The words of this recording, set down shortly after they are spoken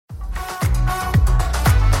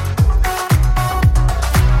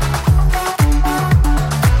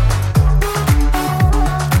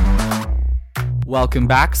Welcome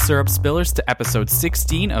back, Syrup Spillers, to episode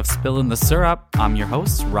 16 of Spillin' the Syrup. I'm your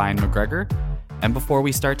host, Ryan McGregor. And before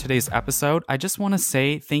we start today's episode, I just want to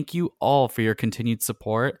say thank you all for your continued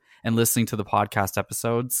support and listening to the podcast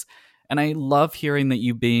episodes. And I love hearing that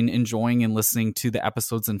you've been enjoying and listening to the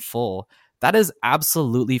episodes in full. That is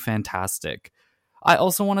absolutely fantastic. I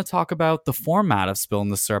also want to talk about the format of Spillin'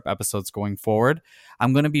 the Syrup episodes going forward.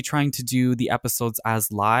 I'm going to be trying to do the episodes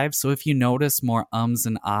as live, so if you notice more ums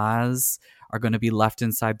and ahs are going to be left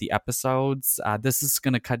inside the episodes, this is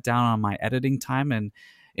going to cut down on my editing time and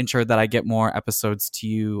ensure that I get more episodes to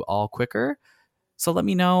you all quicker. So let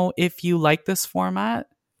me know if you like this format.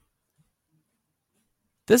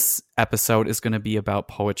 This episode is going to be about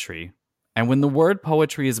poetry. And when the word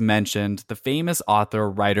poetry is mentioned, the famous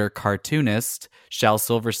author, writer, cartoonist Shel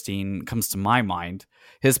Silverstein comes to my mind.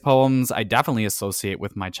 His poems I definitely associate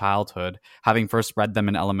with my childhood, having first read them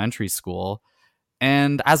in elementary school.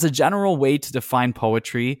 And as a general way to define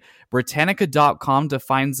poetry, Britannica.com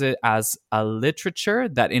defines it as a literature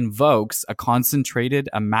that invokes a concentrated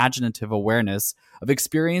imaginative awareness of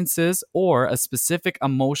experiences or a specific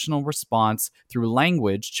emotional response through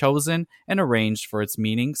language chosen and arranged for its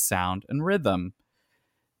meaning, sound, and rhythm.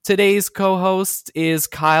 Today's co-host is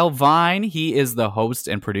Kyle Vine. He is the host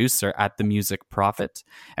and producer at The Music Prophet,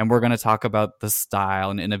 and we're going to talk about the style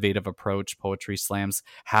and innovative approach poetry slams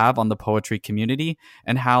have on the poetry community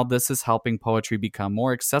and how this is helping poetry become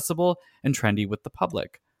more accessible and trendy with the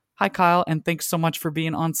public. Hi, Kyle, and thanks so much for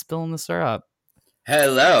being on Spillin' the Syrup.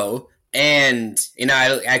 Hello, and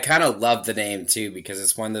I kind of love the name too because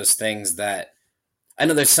it's one of those things that I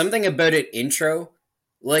know there's something about it intro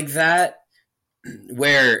like that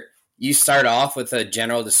where you start off with a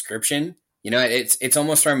general description. You know, it's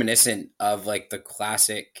almost reminiscent of like the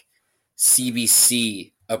classic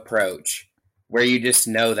CBC approach where you just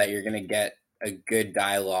know that you're going to get a good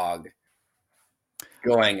dialogue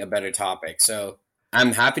going about a topic. So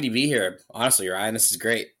I'm happy to be here. Honestly, Ryan, this is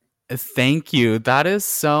great. Thank you. That is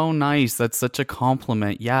so nice. That's such a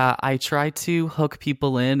compliment. Yeah, I try to hook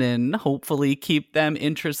people in and hopefully keep them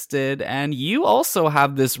interested. And you also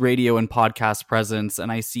have this radio and podcast presence, and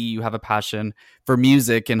I see you have a passion for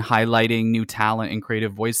music and highlighting new talent and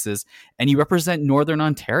creative voices. And you represent Northern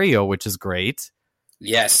Ontario, which is great.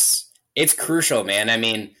 Yes, it's crucial, man. I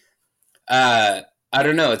mean, I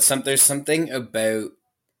don't know. There's something about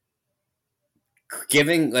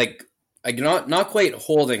giving like not quite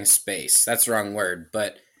holding space. That's the wrong word,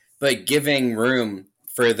 but giving room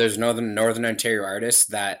for those Northern Ontario artists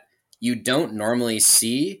that you don't normally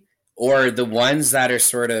see, or the ones that are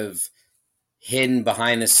sort of hidden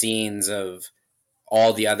behind the scenes of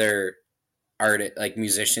all the other like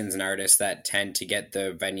musicians and artists that tend to get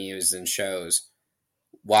the venues and shows.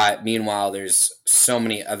 Meanwhile, there's so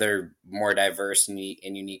many other more diverse and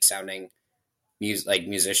unique sounding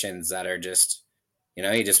musicians that are just,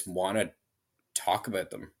 you just want to talk about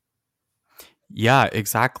them. Yeah,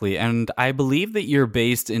 exactly. And I believe that you're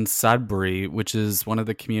based in Sudbury, which is one of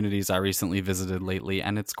the communities I recently visited lately,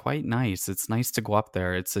 and it's quite nice. It's nice to go up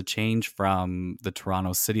there. It's a change from the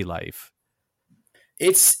Toronto city life.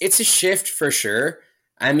 It's a shift for sure.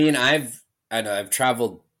 I mean, I've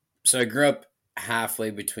traveled, so I grew up halfway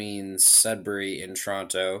between Sudbury and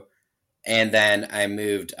Toronto, and then I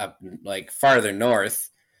moved up like farther north,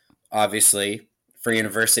 obviously, for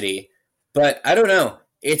university. But I don't know.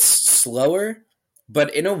 It's slower,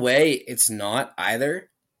 but in a way, it's not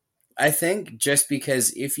either. I think just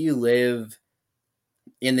because if you live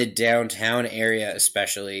in the downtown area,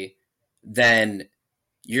 especially, then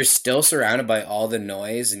you're still surrounded by all the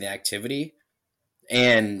noise and the activity.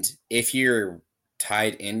 And if you're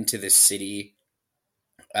tied into the city,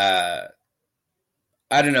 I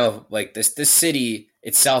don't know, like this city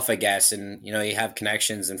itself, I guess, and you have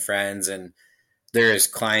connections and friends, and there's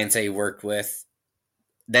clients I worked with,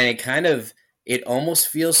 then it almost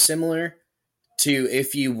feels similar to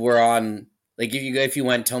if you were on, like if you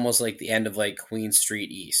went to almost like the end of like Queen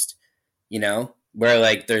Street East, where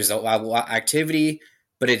like there's a lot of activity,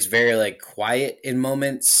 but it's very like quiet in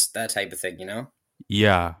moments, that type of thing,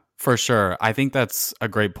 Yeah, for sure. I think that's a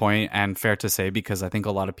great point and fair to say because I think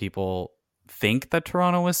a lot of people think that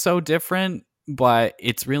Toronto is so different, but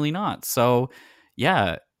it's really not. So,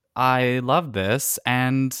 yeah, I love this.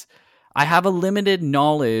 And I have a limited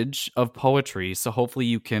knowledge of poetry, so hopefully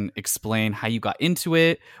you can explain how you got into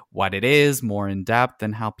it, what it is, more in depth,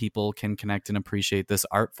 and how people can connect and appreciate this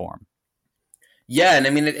art form. Yeah, and I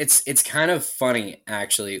mean it's kind of funny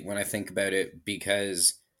actually when I think about it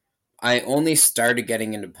because I only started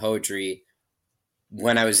getting into poetry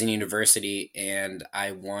when I was in university, and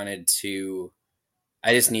I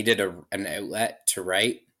just needed an outlet to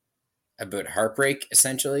write. about heartbreak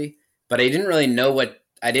essentially, but I didn't really know what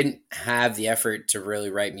I didn't have the effort to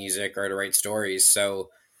really write music or to write stories.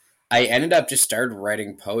 So I ended up just started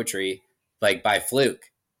writing poetry like by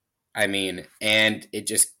fluke. I mean, and it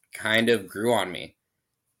just kind of grew on me.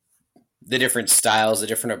 The different styles, the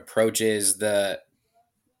different approaches, the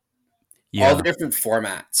all the Yeah. different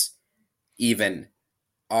formats even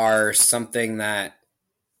are something that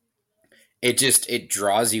it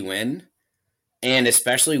draws you in, and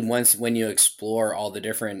especially once when you explore all the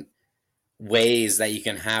different ways that you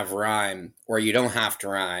can have rhyme or you don't have to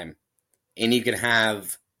rhyme, and you can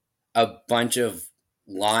have a bunch of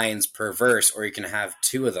lines per verse or you can have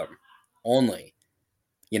two of them only,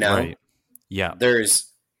 you know. Right. Yeah.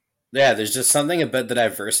 There's just something about the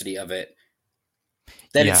diversity of it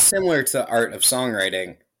that it's Yeah. similar to the art of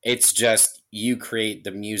songwriting. It's just you create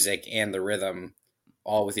the music and the rhythm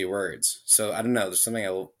all with your words. So I don't know, there's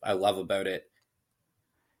something I love about it.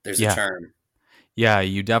 There's a Yeah. charm. Yeah,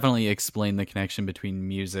 you definitely explain the connection between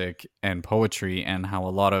music and poetry and how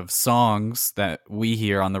a lot of songs that we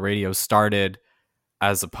hear on the radio started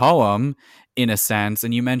as a poem in a sense.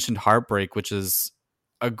 And you mentioned heartbreak, which is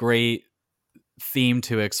a great theme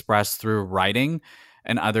to express through writing,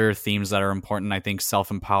 and other themes that are important. I think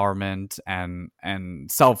self-empowerment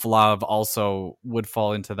and self-love also would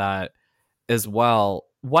fall into that as well.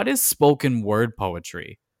 What is spoken word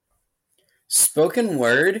poetry? Spoken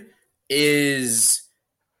word is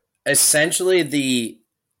essentially the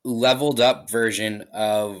leveled up version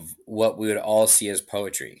of what we would all see as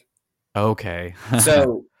poetry. Okay.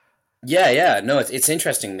 So yeah, no, it's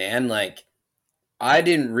interesting, man. Like I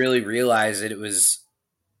didn't really realize that it was,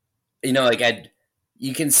 like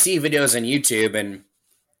you can see videos on YouTube, and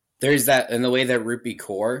there's that, and the way that Rupi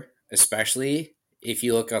Kaur, especially if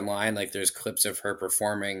you look online, like there's clips of her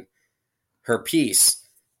performing her piece,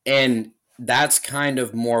 and that's kind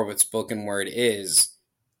of more what spoken word is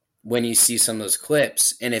when you see some of those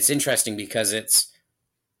clips. And it's interesting because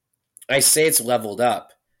I say it's leveled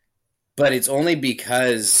up, but it's only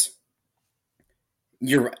because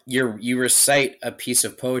you recite a piece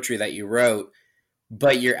of poetry that you wrote,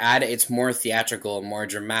 but it's more theatrical and more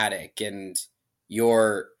dramatic, and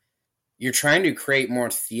you're trying to create more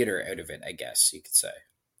theater out of it, I guess you could say.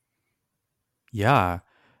 Yeah.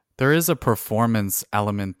 There is a performance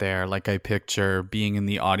element there. Like I picture being in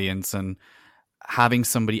the audience and having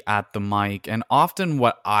somebody at the mic. And often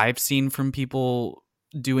what I've seen from people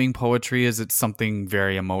doing poetry is it's something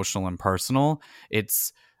very emotional and personal.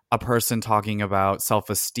 It's a person talking about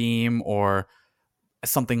self-esteem or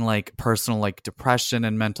something like personal, like depression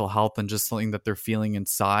and mental health, and just something that they're feeling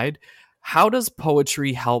inside. How does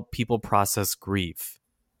poetry help people process grief?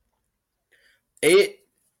 It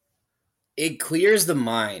it clears the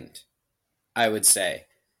mind, I would say.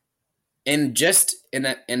 And just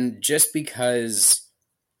because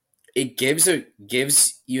it gives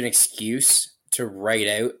you an excuse to write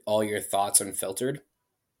out all your thoughts unfiltered,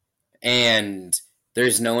 and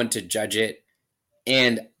there's no one to judge it.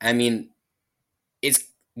 And I mean, it's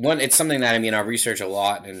something that, I mean, I research a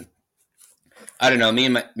lot, and I don't know, me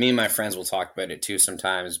and my friends will talk about it too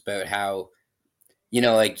sometimes, about how,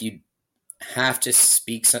 like you have to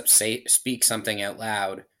speak something out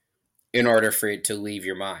loud in order for it to leave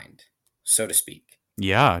your mind, so to speak.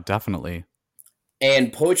 Yeah, definitely.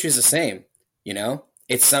 And poetry is the same,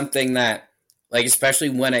 It's something that, like, especially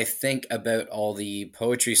when I think about all the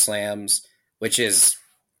poetry slams, which is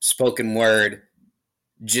spoken word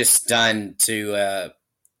just done to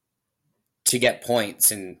get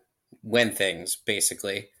points and win things,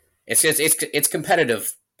 basically. It's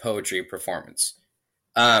competitive poetry performance.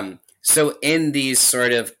 So in these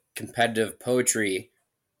sort of competitive poetry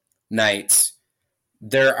nights,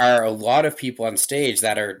 there are a lot of people on stage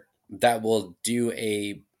that will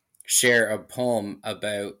share a poem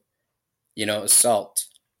about, assault,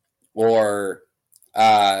 or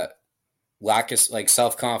lack of, like,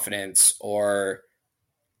 self-confidence, or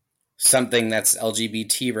something that's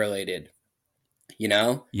LGBT related,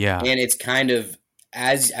 Yeah. and it's kind of,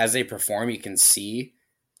 as they perform, you can see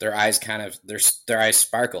their eyes kind of their eyes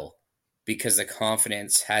sparkle, because the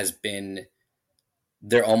confidence has been,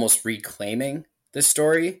 they're almost reclaiming the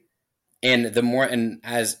story. And the more, and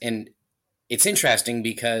it's interesting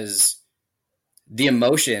because the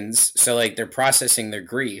emotions, so like they're processing their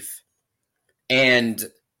grief.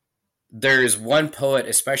 And there's one poet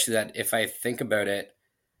especially that, if I think about it,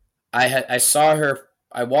 I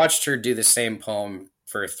watched her do the same poem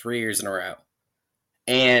for 3 years in a row.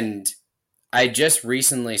 And I just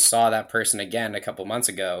recently saw that person again a couple months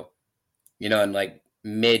ago, in like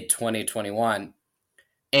mid 2021.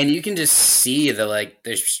 And you can just see the, like,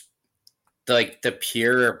 the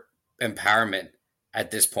pure empowerment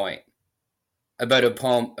at this point about a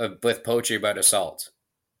poem with poetry about assault.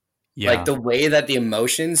 Yeah. Like the way that the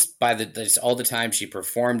emotions all the time she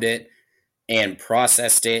performed it and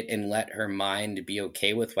processed it and let her mind be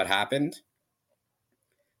okay with what happened.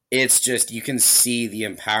 It's just, you can see the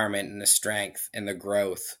empowerment and the strength and the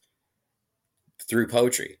growth through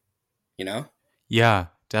poetry, you know? Yeah,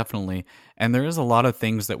 definitely. And there is a lot of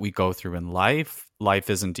things that we go through in life. Life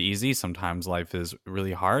isn't easy. Sometimes life is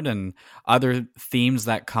really hard. And other themes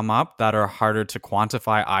that come up that are harder to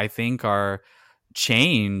quantify, I think, are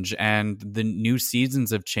change and the new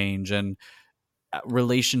seasons of change and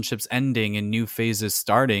relationships ending and new phases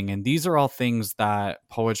starting. And these are all things that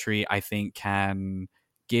poetry, I think, can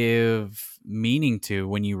give meaning to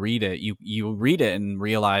when you read it. You read it and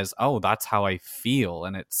realize, oh, that's how I feel,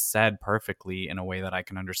 and it's said perfectly in a way that I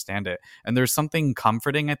can understand it. And there's something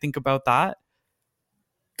comforting, I think, about that.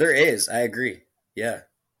 There is. I agree. Yeah.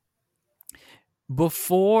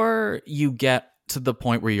 Before you get to the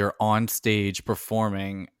point where you're on stage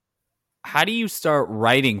performing, how do you start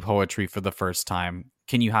writing poetry for the first time?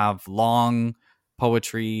 Can you have long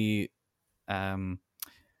poetry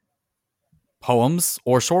poems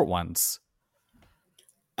or short ones?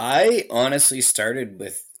 I honestly started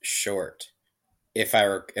with short, if I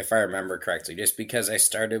remember correctly, just because I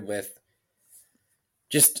started with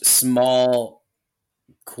just small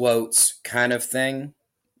quotes kind of thing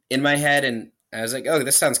in my head, and I was like, oh,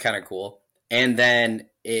 this sounds kind of cool. And then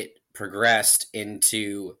it progressed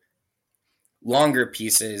into longer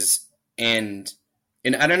pieces, and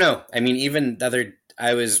I don't know. I mean, even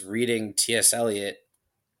I was reading T.S. Eliot,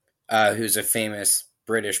 who's a famous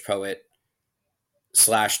British poet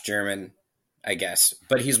 / German, I guess,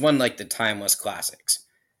 but he's won like the timeless classics,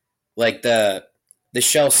 like the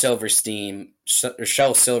Shel Silverstein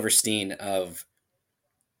of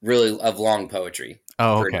long poetry.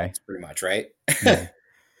 Oh, okay. Pretty much, right? Yeah.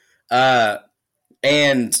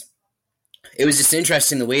 And it was just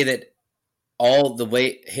interesting the way that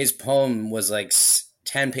his poem was like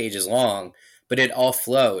 10 pages long, but it all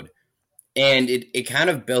flowed, and it kind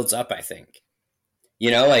of builds up, I think.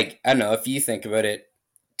 Like, I don't know if you think about it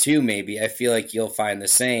too, maybe I feel like you'll find the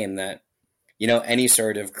same, that, any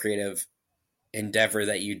sort of creative endeavor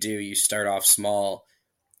that you do, you start off small,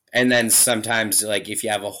 and then sometimes, like, if you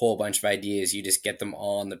have a whole bunch of ideas, you just get them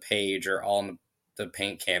all on the page or all on the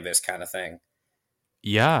paint canvas kind of thing.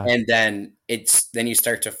 Yeah. And then you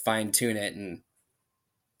start to fine tune it,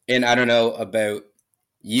 and I don't know about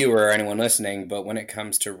you or anyone listening, but when it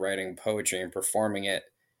comes to writing poetry and performing it,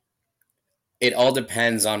 it all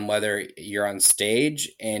depends on whether you're on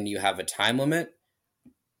stage and you have a time limit,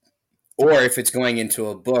 or if it's going into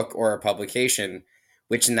a book or a publication,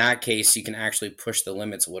 which in that case, you can actually push the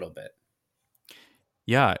limits a little bit.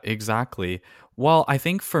 Yeah, exactly. Well, I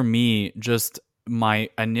think for me, just my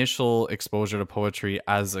initial exposure to poetry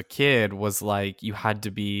as a kid was like you had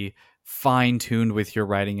to be fine-tuned with your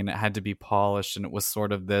writing, and it had to be polished, and it was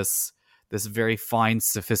sort of this very fine,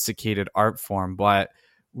 sophisticated art form. But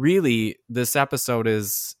really, this episode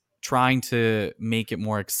is trying to make it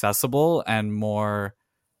more accessible and more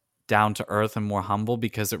down to earth and more humble,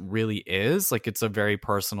 because it really is like it's a very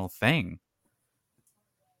personal thing.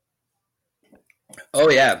 Oh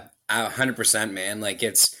yeah, 100%, man. Like,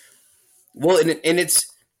 it's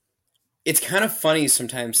it's kind of funny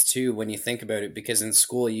sometimes too when you think about it, because in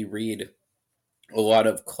school you read a lot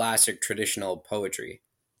of classic traditional poetry.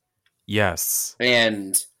 Yes.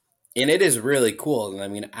 And it is really cool. And I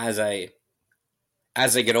mean, as I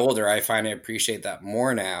get older, I find I appreciate that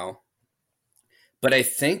more now. But I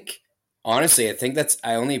think, honestly,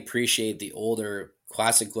 I only appreciate the older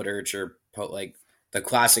classic literature, like the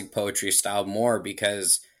classic poetry style, more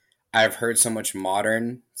because I've heard so much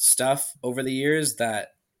modern stuff over the years that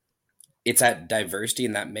it's that diversity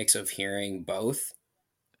and that mix of hearing both.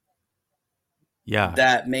 Yeah.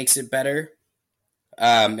 That makes it better.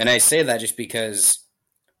 And I say that just because,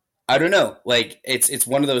 I don't know, like it's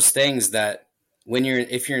one of those things that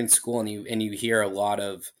if you're in school and you hear a lot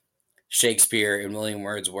of Shakespeare and William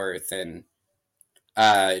Wordsworth and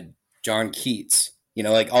John Keats,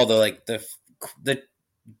 like all the like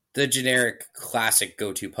the generic classic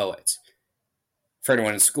go-to poets for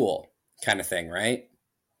anyone in school kind of thing, right?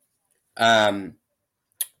 Yeah,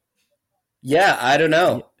 I don't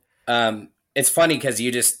know. It's funny because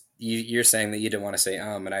you're saying that you didn't want to say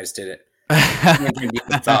and I just did it.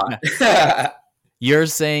 You're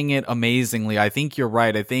saying it amazingly. I think you're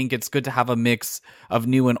right. I think it's good to have a mix of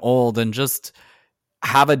new and old, and just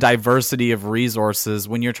have a diversity of resources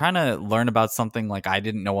when you're trying to learn about something. Like, I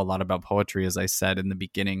didn't know a lot about poetry, as I said in the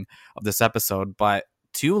beginning of this episode, but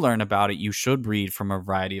to learn about it, you should read from a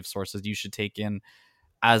variety of sources. You should take in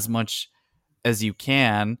as much as you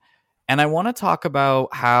can. And I want to talk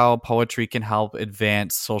about how poetry can help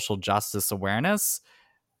advance social justice awareness.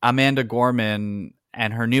 Amanda Gorman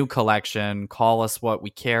and her new collection, Call Us What We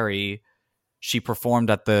Carry, she performed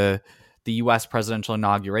at the US presidential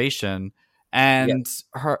inauguration. Yeah. And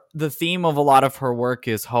the theme of a lot of her work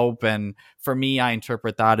is hope. And for me, I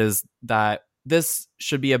interpret that as that this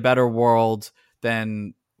should be a better world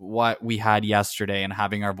than what we had yesterday and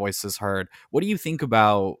having our voices heard. What do you think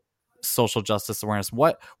about social justice awareness?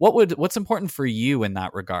 What's important for you in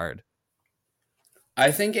that regard?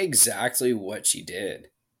 I think exactly what she did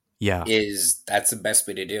Yeah. is that's the best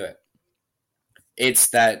way to do it. It's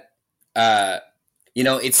that uh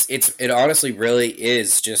it honestly really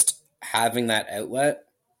is just having that outlet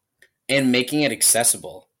and making it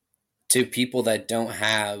accessible to people that don't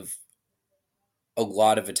have a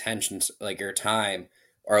lot of attention, like your time,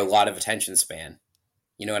 or a lot of attention span.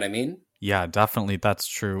 You know what I mean? Yeah, definitely that's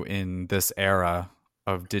true in this era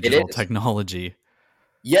of It digital is. technology.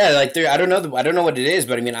 Yeah, like there. I don't know what it is,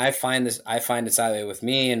 but I mean, I find it's that way with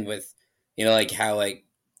me, and with like how like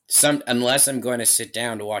some unless I'm going to sit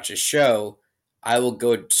down to watch a show, I will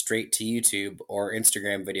go straight to YouTube or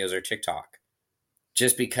Instagram videos or TikTok,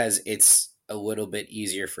 just because it's a little bit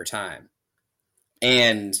easier for time.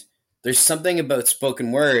 And there's something about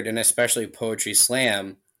spoken word and especially poetry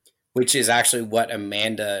slam, which is actually what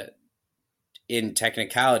Amanda, in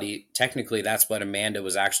technically that's what Amanda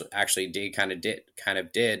was actually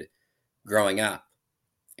did growing up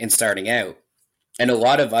and starting out. And a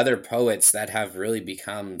lot of other poets that have really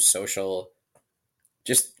become social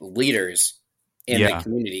just leaders in the Yeah.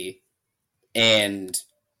 community and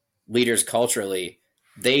leaders culturally,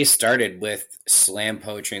 they started with slam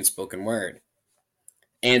poetry and spoken word.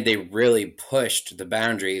 And they really pushed the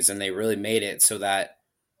boundaries and they really made it so that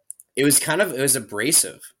it was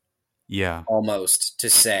abrasive Yeah. almost to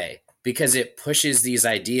say, because it pushes these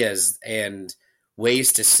ideas and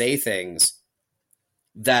ways to say things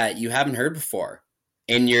that you haven't heard before.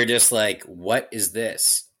 And you're just like, what is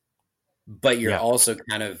this? But you're Yeah. also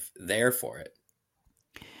kind of there for it.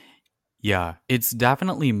 Yeah, it's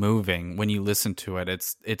definitely moving when you listen to it.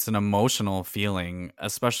 It's an emotional feeling,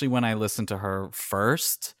 especially when I listened to her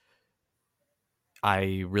first.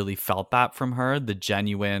 I really felt that from her, the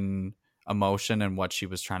genuine emotion and what she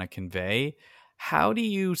was trying to convey. How do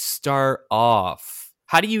you start off?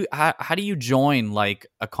 How do you join like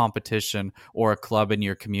a competition or a club in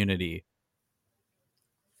your community?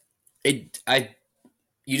 It I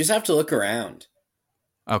You just have to look around.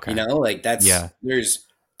 Okay. Like Yeah.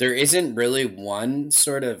 there isn't really one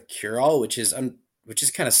sort of cure all, which is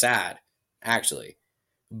kind of sad actually.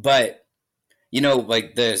 But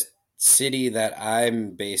like the city that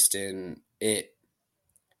I'm based in, it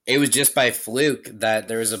was just by fluke that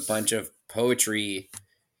there was a bunch of poetry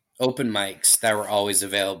open mics that were always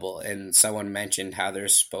available, and someone mentioned how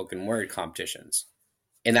there's spoken word competitions,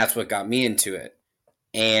 and that's what got me into it.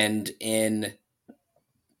 And in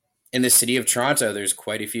the city of Toronto, there's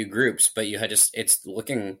quite a few groups, but you had just it's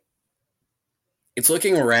looking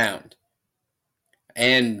around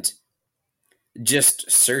and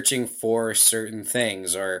just searching for certain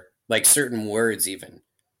things or like certain words even.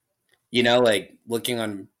 Like looking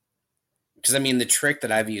on, because I mean the trick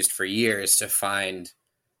that I've used for years to find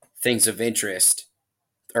things of interest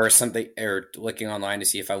or something, or looking online to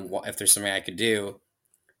see if there's something I could do,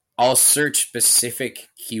 I'll search specific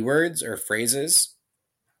keywords or phrases.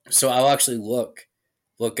 So I'll actually look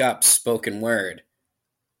up spoken word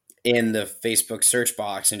in the Facebook search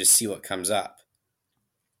box and just see what comes up.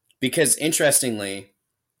 Because interestingly,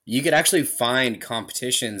 you could actually find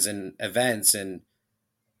competitions and events and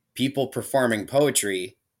people performing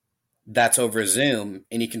poetry that's over Zoom,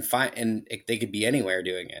 and you can find, and they could be anywhere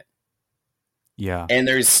doing it. Yeah. And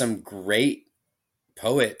there's some great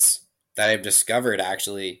poets that I've discovered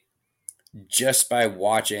actually just by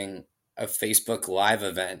watching a Facebook Live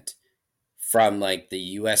event from like the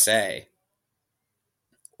USA.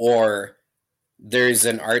 Or there's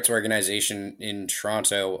an arts organization in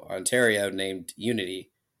Toronto, Ontario named Unity.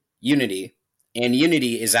 And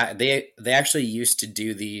Unity is that they actually used to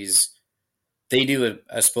do these. They do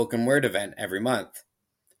a spoken word event every month,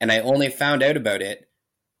 and I only found out about it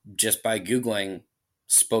just by googling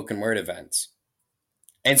spoken word events.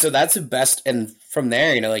 And so that's the best. And from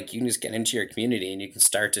there, like you can just get into your community and you can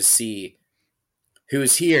start to see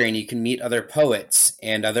who's here, and you can meet other poets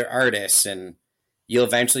and other artists, and you'll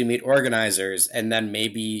eventually meet organizers, and then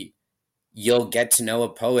maybe you'll get to know a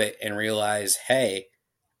poet and realize, hey,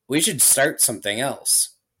 we should start something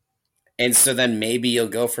else. And so then maybe you'll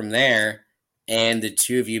go from there and the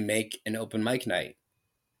two of you make an open mic night,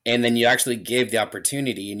 and then you actually give the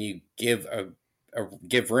opportunity and you give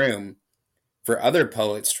give room for other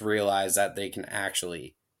poets to realize that they can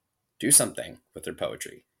actually do something with their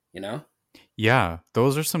poetry, you know? Yeah,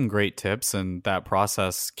 those are some great tips, and that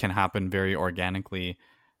process can happen very organically,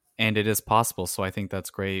 and it is possible. So I think that's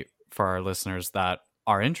great for our listeners that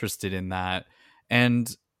are interested in that.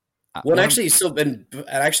 And Well, and one of actually, so and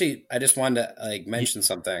actually, I just wanted to like y- mention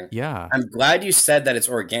something. yeah, I'm glad you said that it's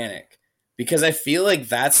organic because I feel like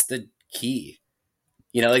that's the key.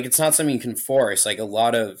 You know, like it's not something you can force. Like a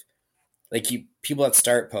lot of like you people that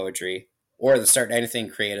start poetry or that start anything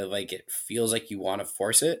creative, like it feels like you want to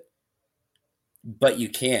force it, but you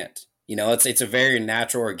can't. You know, it's a very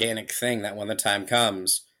natural, organic thing that when the time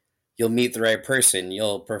comes, you'll meet the right person,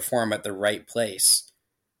 you'll perform at the right place,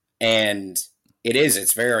 and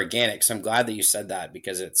it's very organic. So I'm glad that you said that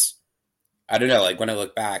because it's I don't know, like when I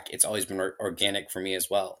look back, it's always been organic for me as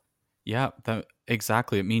well. yeah, that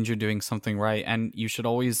exactly. It means you're doing something right, and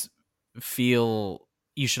feel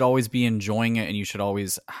you should always be enjoying it, and you should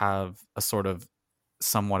always have a sort of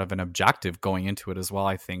somewhat of an objective going into it as well.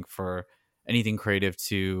 I think for anything creative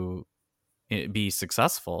to be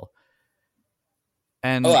successful.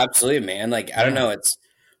 Oh, And absolutely, man. Like I don't yeah, know,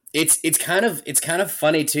 it's kind of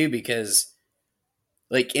funny too because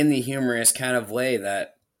like in the humorous kind of way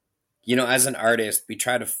that you know, as an artist, we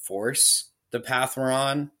try to force the path we're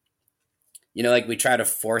on. You know, like we try to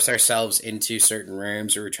force ourselves into certain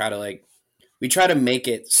rooms or we try to make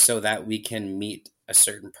it so that we can meet a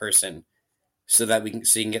certain person so that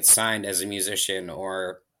so you can get signed as a musician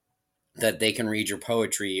or that they can read your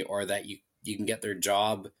poetry or that you can get their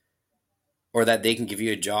job or that they can give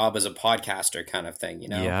you a job as a podcaster kind of thing, you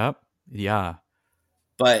know? yeah, yeah.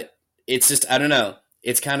 But it's just I don't know.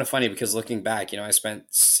 It's kind of funny because looking back, you know, I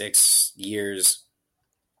spent 6 years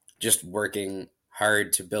just working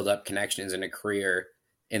hard to build up connections and a career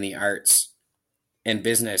in the arts and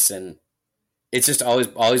business, and it's just always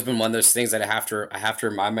been one of those things that I have to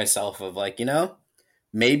remind myself of, like, you know,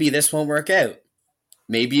 maybe this won't work out,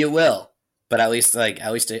 maybe it will, but at least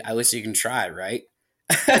you can try, right?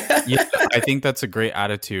 Yeah, I think that's a great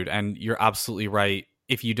attitude, and you're absolutely right.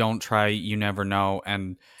 If you don't try, you never know.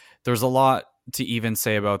 And there's a lot to even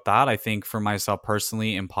say about that. I think for myself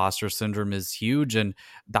personally, imposter syndrome is huge, and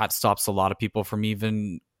that stops a lot of people from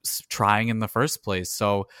even trying in the first place.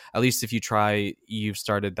 So at least if you try, you've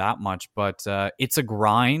started that much. But it's a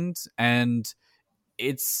grind, and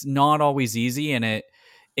it's not always easy, and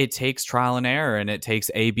it takes trial and error, and it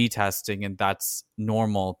takes A/B testing, and that's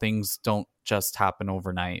normal. Things don't just happen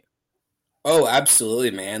overnight. Oh,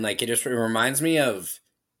 absolutely, man. Like it reminds me of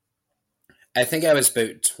I think I was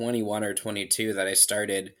about 21 or 22 that I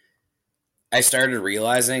started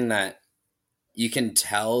realizing that you can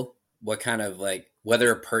tell what kind of like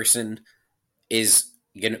whether a person is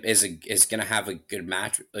gonna have a good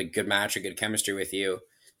match or good chemistry with you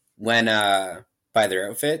when by their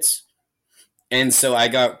outfits. And so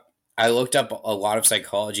I looked up a lot of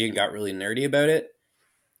psychology and got really nerdy about it.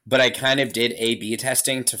 But I kind of did A/B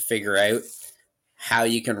testing to figure out how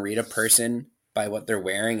you can read a person by what they're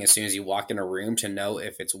wearing as soon as you walk in a room to know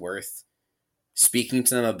if it's worth speaking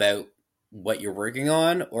to them about what you're working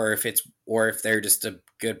on or if they're just a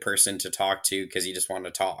good person to talk to because you just want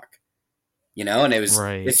to talk, you know. And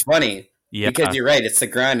Right. it's funny because Yeah. you're right, it's the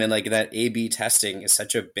grind, and like that A/B testing is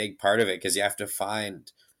such a big part of it because you have to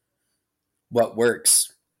find what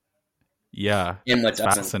works Yeah. and what It's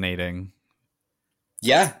doesn't. fascinating.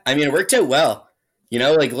 Yeah, I mean, it worked out well. You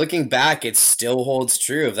know, like looking back, it still holds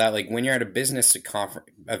true of that. Like when you're at a business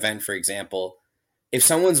event, for example, if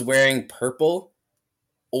someone's wearing purple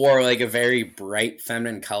or like a very bright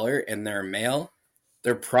feminine color and they're a male,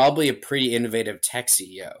 they're probably a pretty innovative tech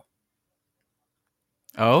CEO,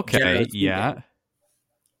 Okay. generally Yeah. speaking.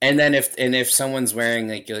 And then if someone's wearing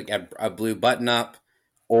like a blue button up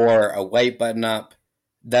or a white button up,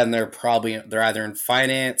 then they're either in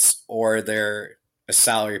finance or they're a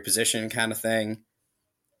salary position kind of thing.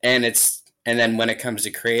 And then when it comes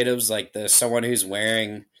to creatives, like the someone who's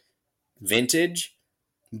wearing vintage,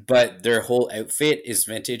 but their whole outfit is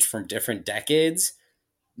vintage from different decades,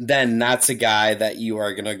 then that's a guy that you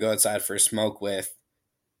are gonna go outside for a smoke with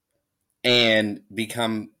and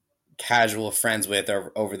become casual friends with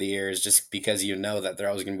over the years just because you know that they're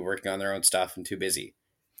always going to be working on their own stuff and too busy,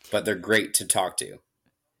 but they're great to talk to.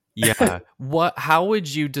 Yeah. How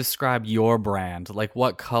would you describe your brand? Like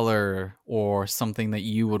what color or something that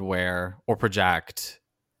you would wear or project?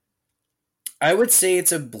 I would say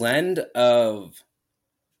it's a blend of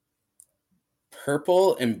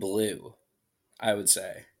purple and blue, I would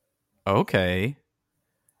say. Okay.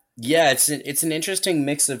 Yeah, it's an interesting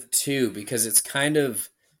mix of two because it's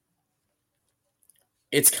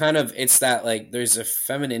that like there's a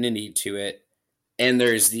femininity to it, and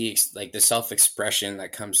there's the self-expression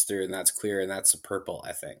that comes through, and that's clear, and that's the purple,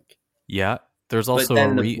 I think. Yeah. There's But also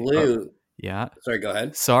then the blue, yeah. sorry, go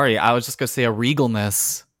ahead. Sorry, I was just gonna say a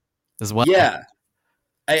regalness as well. Yeah,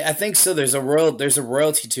 I think so. There's a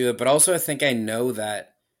royalty to it, but also I think I know that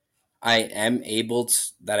I am able to,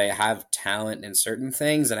 that I have talent in certain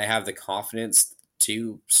things, and I have the confidence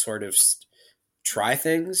to sort of try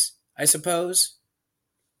things, I suppose.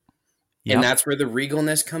 And Yep. that's where the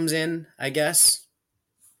regalness comes in, I guess.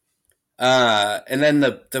 And then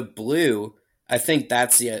the blue, I think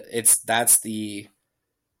that it's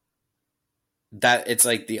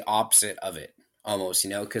like the opposite of it almost,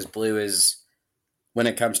 because blue is, when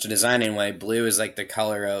it comes to design anyway, blue is like the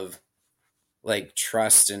color of like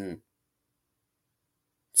trust and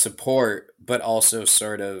support, but also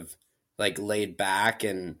sort of like laid back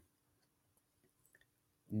and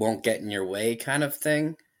won't get in your way kind of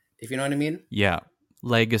thing, if you know what I mean. Yeah.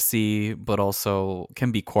 Legacy, but also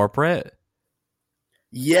can be corporate.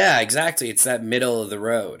 Yeah, exactly. It's that middle of the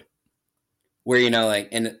road where, like,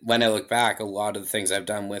 and when I look back, a lot of the things I've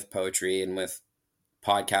done with poetry and with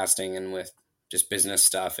podcasting and with just business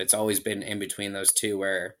stuff, it's always been in between those two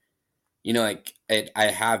where, I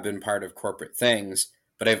have been part of corporate things,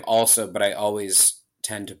 but I always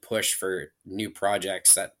tend to push for new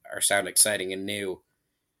projects that sound exciting and new,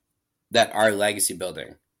 that are legacy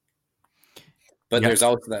building. But Yep.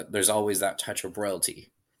 there's always that touch of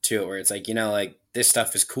royalty to it where it's like, like this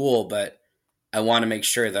stuff is cool, but I want to make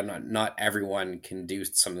sure that not everyone can do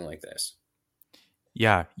something like this.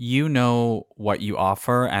 Yeah. You know what you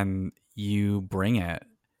offer and you bring it.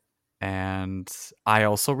 And I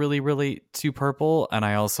also really relate to purple. And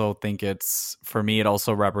I also think for me, it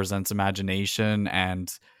also represents imagination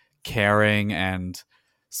and caring and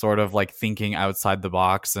sort of like thinking outside the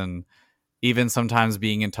box, and even sometimes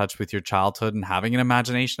being in touch with your childhood and having an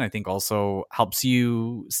imagination, I think also helps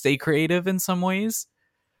you stay creative in some ways.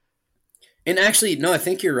 And actually, no, I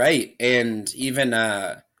think you're right. And even,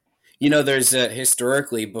 there's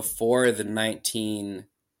historically before the 1950s,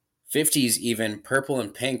 even purple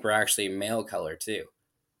and pink were actually male color too.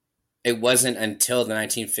 It wasn't until the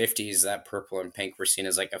 1950s that purple and pink were seen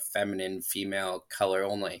as like a feminine female color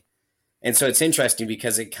only. And so it's interesting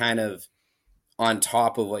because it kind of, on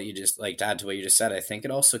top of what you just, like, to add to what you just said, I think it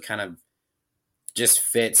also kind of just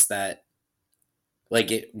fits that,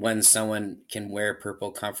 like, when someone can wear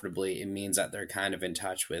purple comfortably, it means that they're kind of in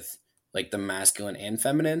touch with like the masculine and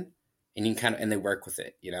feminine, and and they work with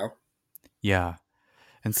it. Yeah.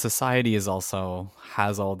 And society is also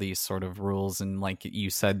has all these sort of rules, and like you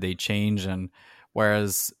said, they change. And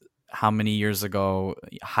whereas how many years ago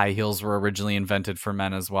high heels were originally invented for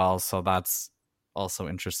men as well, so that's also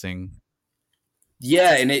interesting.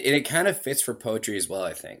 Yeah, and it kind of fits for poetry as well,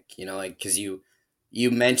 I think. Like, because you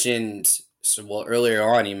mentioned, so, well, earlier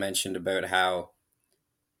on you mentioned about how,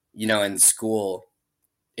 in school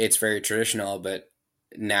it's very traditional, but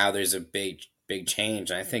now there's a big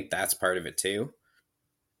change, and I think that's part of it too.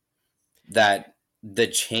 That the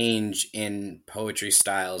change in poetry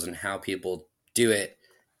styles and how people do it,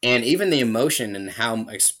 and even the emotion and how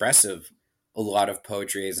expressive a lot of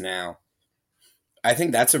poetry is now, I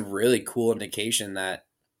think that's a really cool indication that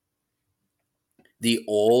the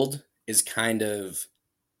old is kind of,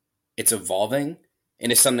 it's evolving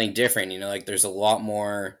into something different. Like, there's a lot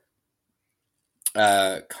more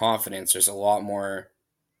confidence, there's a lot more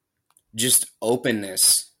just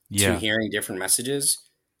openness to Yeah. hearing different messages.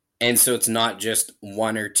 And so it's not just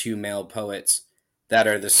one or two male poets that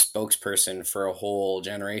are the spokesperson for a whole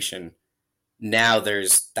generation. Now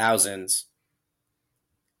there's thousands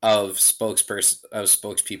of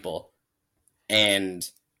spokespeople, and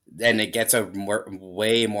then it gets a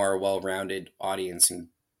way more well-rounded audience and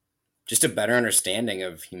just a better understanding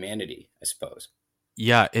of humanity, I suppose.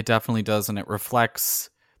 Yeah, it definitely does, and it reflects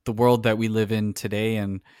the world that we live in today,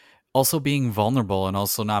 and also being vulnerable and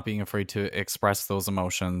also not being afraid to express those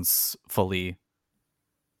emotions fully.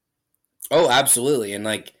 Oh, absolutely. And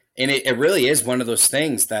like, and it really is one of those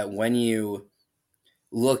things that when you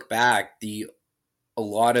look back, a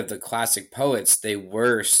lot of the classic poets, they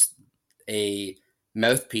were a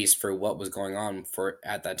mouthpiece for what was going on for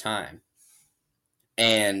at that time.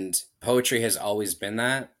 And poetry has always been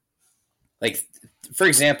that. Like, for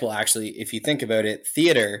example, actually, if you think about it,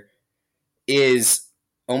 theater is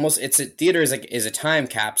theater is like is a time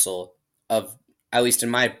capsule of, at least in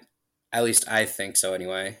my at least I think so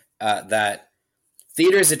anyway, that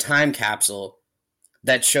theater is a time capsule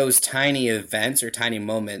that shows tiny events or tiny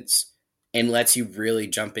moments and lets you really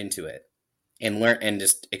jump into it and learn and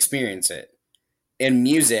just experience it. And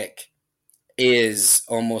music is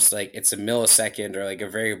almost like it's a millisecond or like a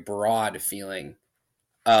very broad feeling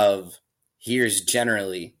of here's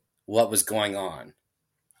generally what was going on.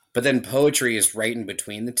 But then poetry is right in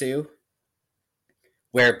between the two,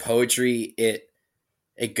 where poetry it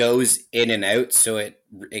goes in and out, so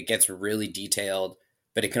it gets really detailed,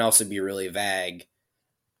 but it can also be really vague,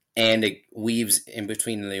 and it weaves in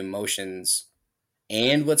between the emotions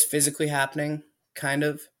and what's physically happening, kind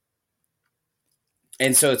of.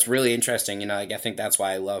 And so it's really interesting, like I think that's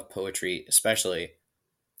why I love poetry, especially,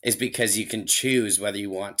 is because you can choose whether you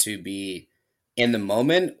want to be in the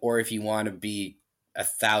moment or if you want to be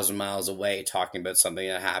 1,000 miles away talking about something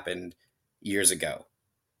that happened years ago.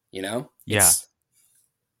 You know, Yeah.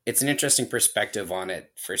 It's an interesting perspective on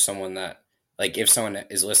it for someone that, like, if someone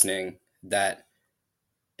is listening that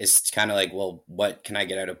is kind of like, well, what can I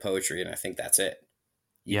get out of poetry? And I think that's it.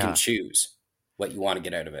 You can Yeah. choose what you want to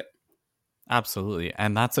get out of it. Absolutely.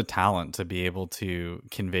 And that's a talent to be able to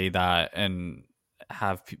convey that and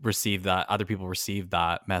have receive that other people receive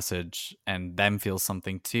that message and them feel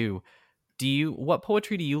something too. What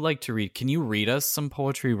poetry do you like to read? Can you read us some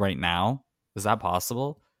poetry right now? Is that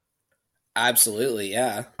possible? Absolutely,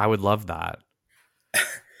 yeah. I would love that.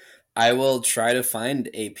 I will try to find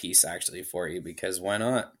a piece actually for you because why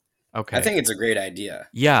not? I Okay. think it's a great idea.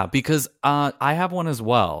 Yeah, because I have one as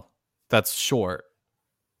well that's short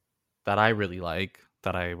that I really like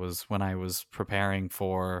that I was when I was preparing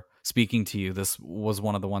for speaking to you, this was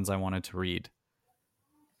one of the ones I wanted to read.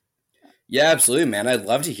 Yeah, absolutely, man. I'd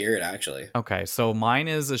love to hear it actually. Okay, so mine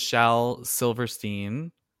is a Shel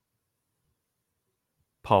Silverstein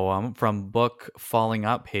poem from book Falling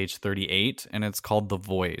Up, page 38, and it's called The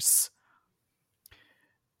Voice.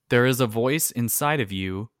 There is a voice inside of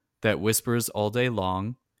you that whispers all day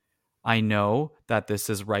long, I know that this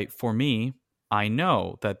is right for me. I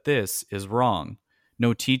know that this is wrong.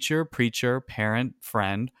 No teacher, preacher, parent,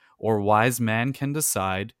 friend, or wise man can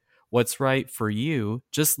decide what's right for you.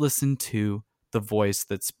 Just listen to the voice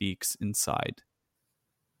that speaks inside.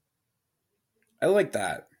 I like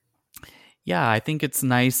that. Yeah, I think it's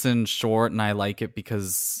nice and short, and I like it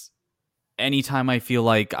because anytime I feel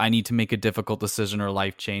like I need to make a difficult decision or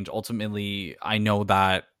life change, ultimately I know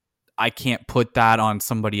that I can't put that on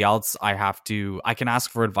somebody else. I can ask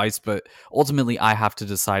for advice, but ultimately I have to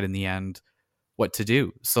decide in the end what to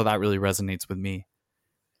do. So that really resonates with me.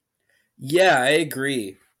 Yeah, I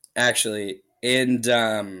agree actually. And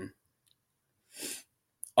so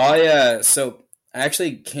I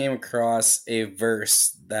actually came across a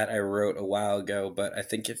verse that I wrote a while ago, but I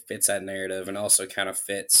think it fits that narrative and also kind of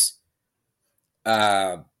fits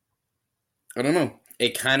uh I don't know.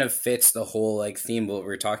 It kind of fits the whole like theme of what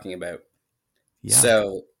we're talking about. Yeah.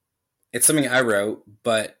 So it's something I wrote,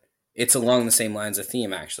 but it's along the same lines of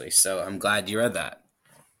theme actually. So I'm glad you read that.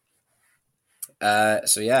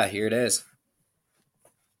 So yeah, here it is.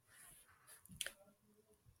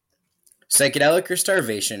 Psychedelic or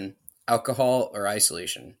starvation, alcohol or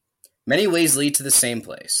isolation. Many ways lead to the same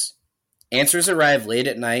place. Answers arrive late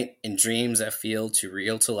at night in dreams that feel too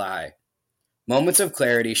real to lie. Moments of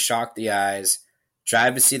clarity shock the eyes,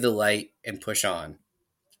 drive to see the light and push on.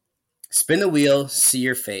 Spin the wheel, see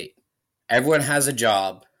your fate. Everyone has a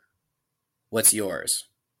job. What's yours?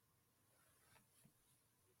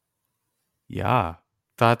 Yeah.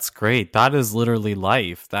 That's great. That is literally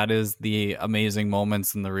life. That is the amazing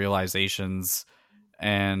moments and the realizations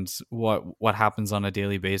and what happens on a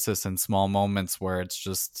daily basis in small moments where it's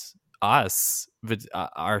just us,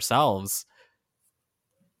 ourselves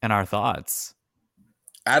and our thoughts.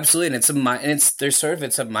 Absolutely, and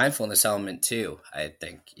it's a mindfulness element too. I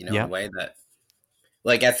think in a Yeah. way that,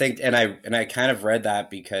 like, I think, and I kind of read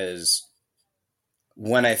that because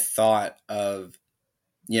when I thought of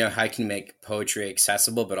how can you make poetry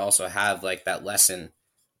accessible, but also have like that lesson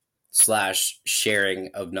slash sharing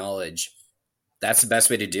of knowledge. That's the best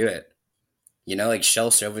way to do it. Like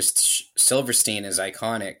Silverstein is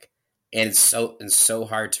iconic, and it's so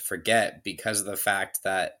hard to forget because of the fact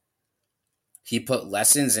that he put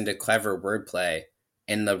lessons into clever wordplay,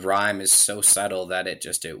 and the rhyme is so subtle that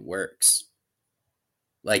it works.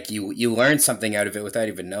 Like you learn something out of it without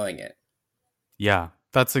even knowing it. Yeah,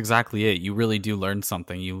 that's exactly it. You really do learn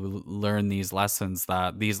something. You learn these lessons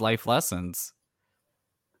these life lessons.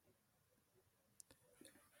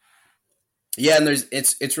 Yeah, and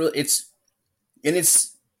it's really and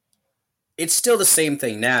it's still the same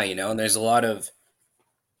thing now, and there's a lot of.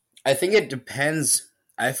 I think it depends.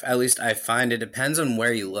 At least I find it depends on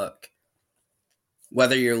where you look.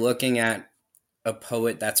 Whether you're looking at a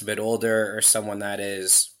poet that's a bit older or someone that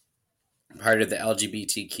is part of the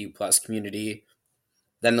LGBTQ plus community,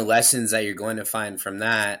 then the lessons that you're going to find from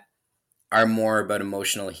that are more about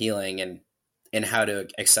emotional healing and how to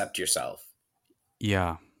accept yourself.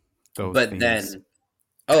 Yeah. But things. Then,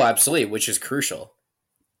 oh, absolutely, which is crucial.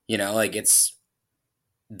 You know, like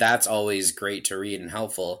that's always great to read and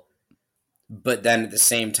helpful. But then at the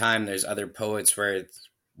same time, there's other poets where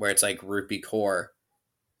it's like Rupi Kaur,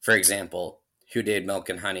 for example, who did Milk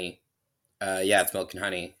and Honey. It's Milk and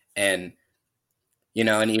Honey. And, you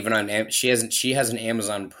know, and even on, she has an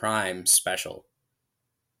Amazon Prime special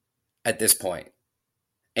at this point.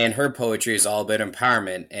 And her poetry is all about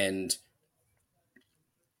empowerment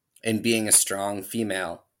and being a strong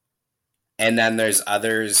female. And then there's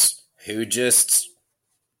others who just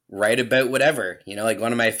write about whatever. You know, like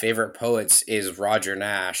one of my favorite poets is Roger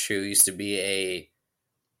Nash, who used to be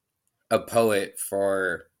a poet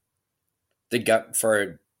for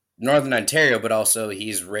Northern Ontario, but also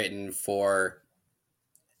he's written for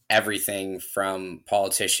everything from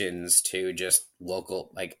politicians to just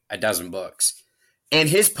local, like a dozen books. And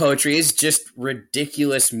his poetry is just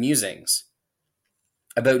ridiculous musings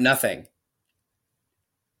about nothing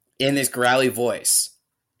in this growly voice.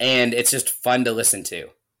 And it's just fun to listen to.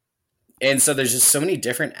 And so there's just so many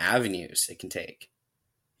different avenues it can take.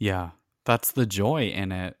 Yeah, that's the joy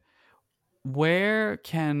in it. Where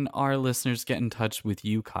can our listeners get in touch with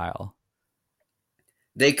you, Kyle?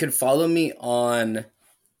 They could follow me on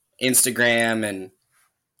Instagram and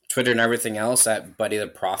Twitter and everything else at Buddy the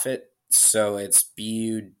Prophet. So it's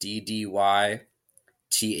BUDDYTHEPROPHET.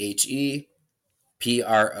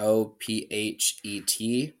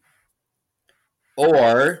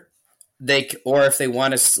 Or if they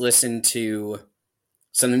want to listen to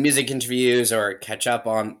some of the music interviews or catch up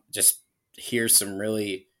on, just hear some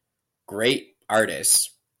really great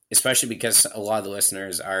artists, especially because a lot of the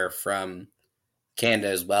listeners are from Canada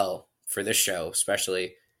as well for this show,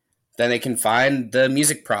 especially, then they can find the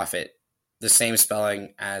Music Prophet, the same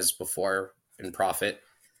spelling as before in Prophet,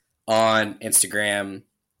 on Instagram,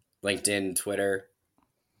 LinkedIn, Twitter.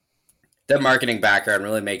 The marketing background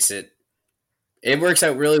really makes it works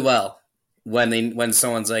out really well when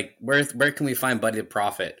someone's like, where can we find Buddy the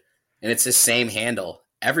Prophet? And it's the same handle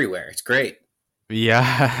everywhere. It's great.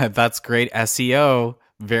 Yeah, that's great SEO.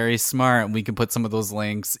 Very smart. And we can put some of those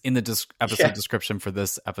links in the episode description for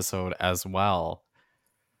this episode as well.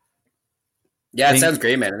 Yeah, it sounds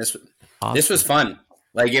great, man. This was fun.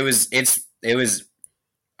 Like it was.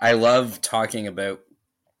 I love talking about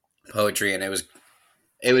poetry, and it was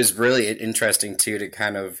really interesting too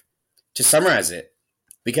to summarize it,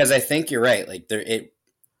 because I think you're right. Like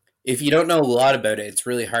if you don't know a lot about it, it's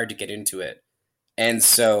really hard to get into it. And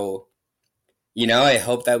so, you know, I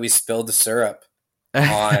hope that we spilled the syrup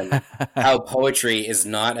on how poetry is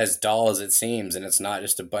not as dull as it seems, and it's not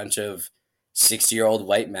just a bunch of 60-year-old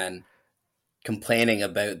white men complaining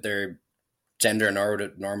about their gender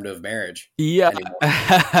normative marriage. Yeah,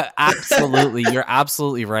 absolutely. You're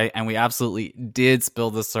absolutely right. And we absolutely did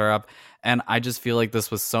spill the syrup. And I just feel like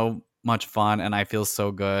this was so much fun, and I feel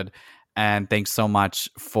so good. And thanks so much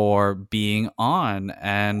for being on.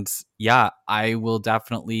 And yeah, I will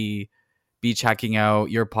definitely be checking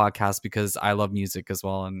out your podcast because I love music as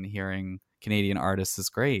well, and hearing Canadian artists is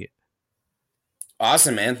great.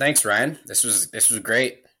 Awesome, man. Thanks, Ryan. This was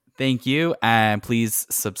great. Thank you. And please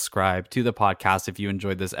subscribe to the podcast if you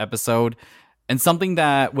enjoyed this episode. And something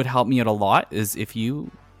that would help me out a lot is if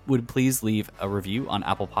you would please leave a review on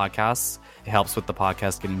Apple Podcasts. It helps with the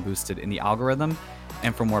podcast getting boosted in the algorithm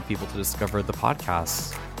and for more people to discover the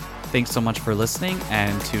podcast. Thanks so much for listening,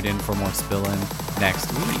 and tune in for more Spillin'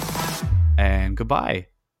 next week. And goodbye.